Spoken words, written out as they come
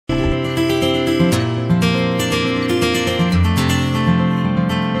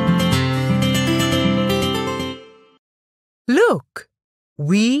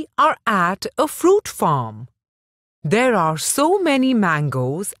We are at a fruit farm. There are so many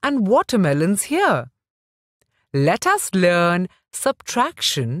mangoes and watermelons here. Let us learn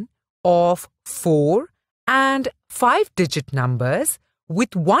subtraction of 4 and 5-digit numbers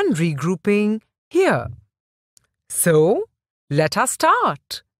with one regrouping here. So, let us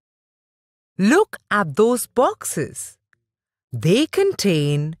start. Look at those boxes. They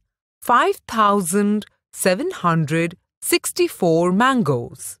contain 5,764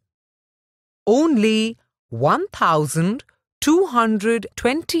 mangoes. Only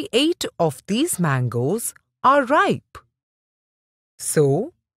 1,228 of these mangoes are ripe.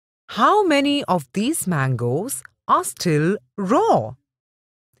 So, how many of these mangoes are still raw?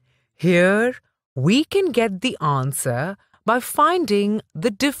 Here, we can get the answer by finding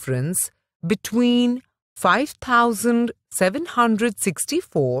the difference between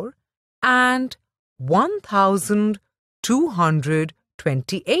 5,764 and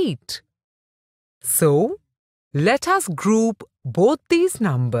 1,228. So, let us group both these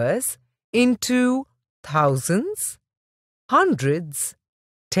numbers into thousands, hundreds,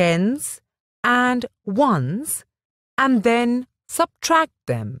 tens, and ones, and then subtract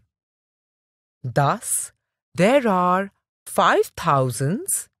them. Thus, there are 5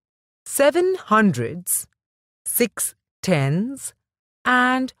 thousands, 7 hundreds, 6 tens,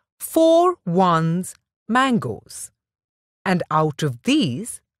 and 4 ones mangoes. And out of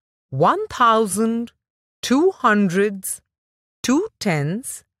these, 1,000, 2 hundreds, 2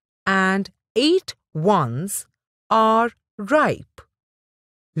 tens, and 8 ones are ripe.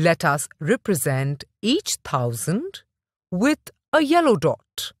 Let us represent each thousand with a yellow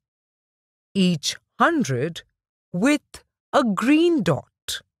dot, each hundred with a green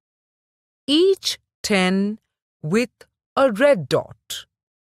dot, each 10 with a red dot,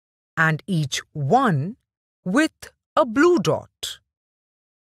 and each one with a blue dot.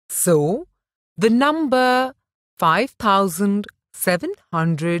 So, the number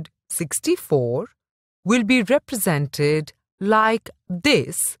 5,764 will be represented like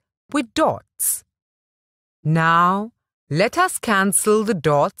this with dots. Now, let us cancel the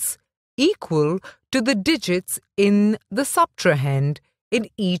dots equal to the digits in the subtrahend in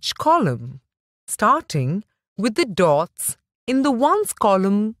each column, starting with the dots in the ones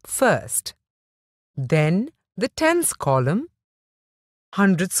column first, then the tens column,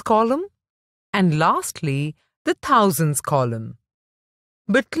 hundreds column, and lastly the thousands column.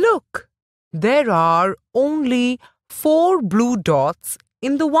 But look, there are only 4 blue dots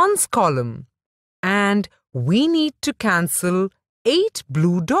in the ones column, and we need to cancel 8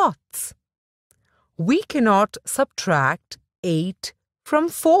 blue dots. We cannot subtract 8 from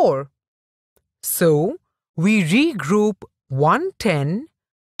 4. So, we regroup 1 10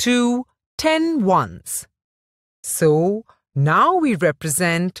 to 10 ones. So, now we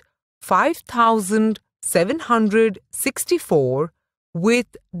represent 5,764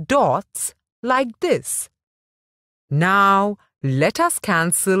 with dots like this. Now, let us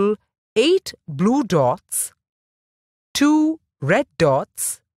cancel 8 blue dots, 2 red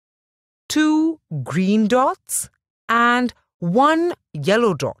dots, 2 green dots, and 1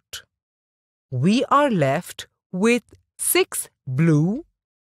 yellow dot. We are left with 6 blue,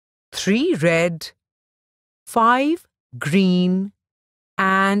 3 red, 5 green,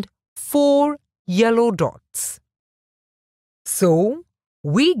 and 4 yellow dots. So,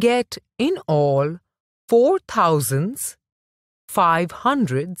 we get in all 4 thousands, 5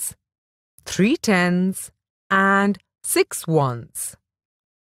 hundreds, 3 tens, and 6 ones,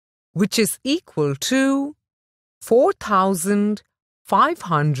 which is equal to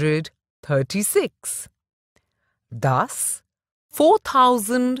 4,536. Thus,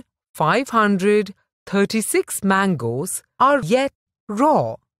 4,536 mangoes are yet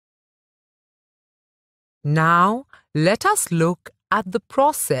raw. Now, let us look at the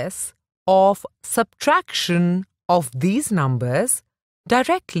process of subtraction of these numbers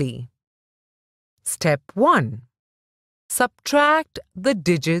directly. Step 1. Subtract the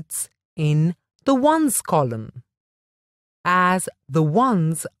digits in the ones column. As the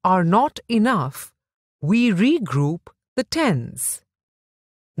ones are not enough, we regroup the tens.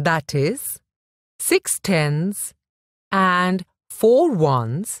 That is, 6 tens and 4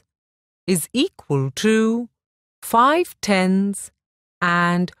 ones is equal to 5 tens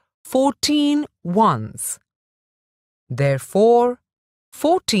and 14 ones. Therefore,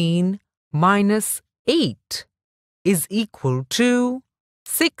 14 minus 8 is equal to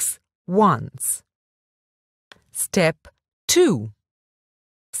 6 ones. Step 2.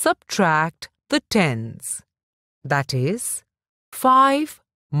 Subtract the tens. That is, 5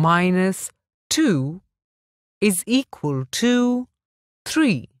 minus 2 is equal to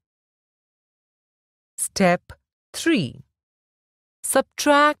 3. Step 3.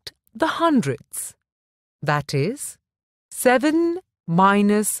 Subtract the hundreds. That is, 7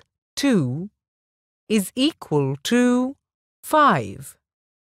 minus 2 is equal to 5.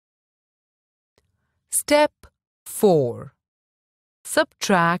 Step 4.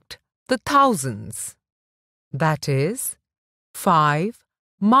 Subtract the thousands. That is, 5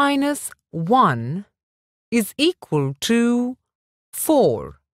 minus 1 is equal to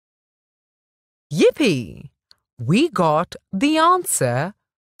 4. Yippee! We got the answer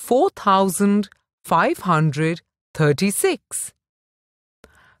 4,536.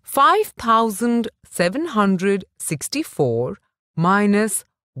 5,764 minus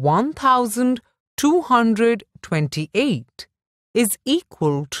 1,228 is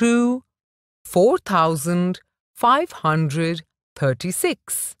equal to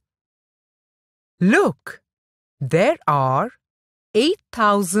 4,536. Look, there are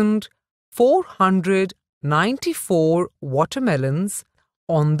 8,494 watermelons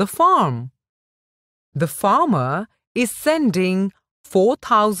on the farm. The farmer is sending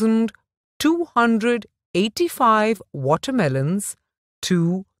 4,285 watermelons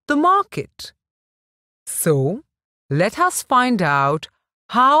to the market. So, let us find out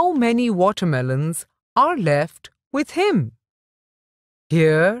how many watermelons are left with him.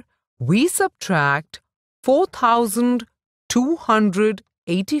 Here, we subtract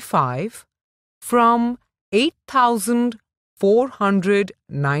 4,285 from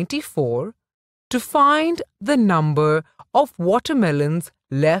 8,494 to find the number of watermelons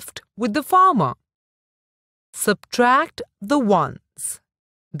left with the farmer. Subtract the ones,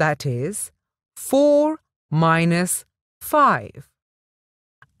 that is, 4 minus 5.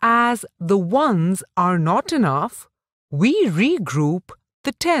 As the ones are not enough, we regroup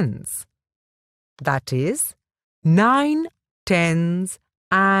the tens. That is, 9 tens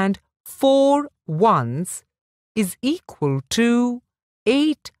and 4 ones is equal to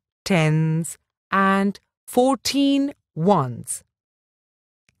 8 tens and 14 ones.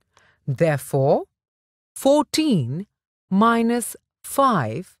 Therefore, 14 minus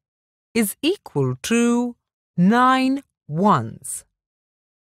 5 is equal to 9 ones.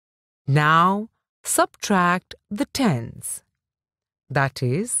 Now, subtract the tens. That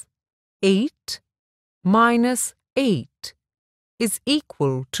is, 8 minus 8 is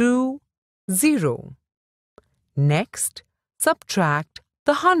equal to 0. Next, subtract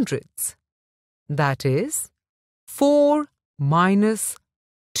the hundreds. That is, 4 minus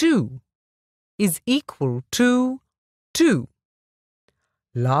 2 is equal to 2.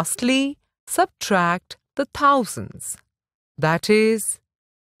 Lastly, subtract the thousands. That is,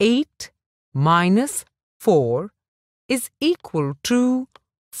 8 minus 4 is equal to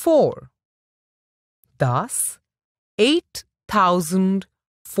 4. Thus,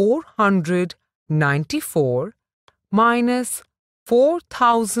 8,494 minus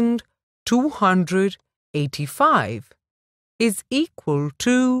 4,285 is equal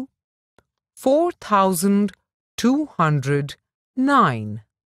to 4,209.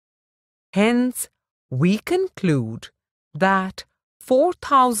 Hence, we conclude that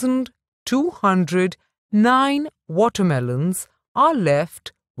 4,209 watermelons are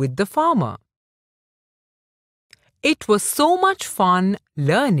left with the farmer. It was so much fun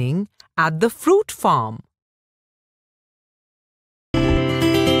learning at the fruit farm.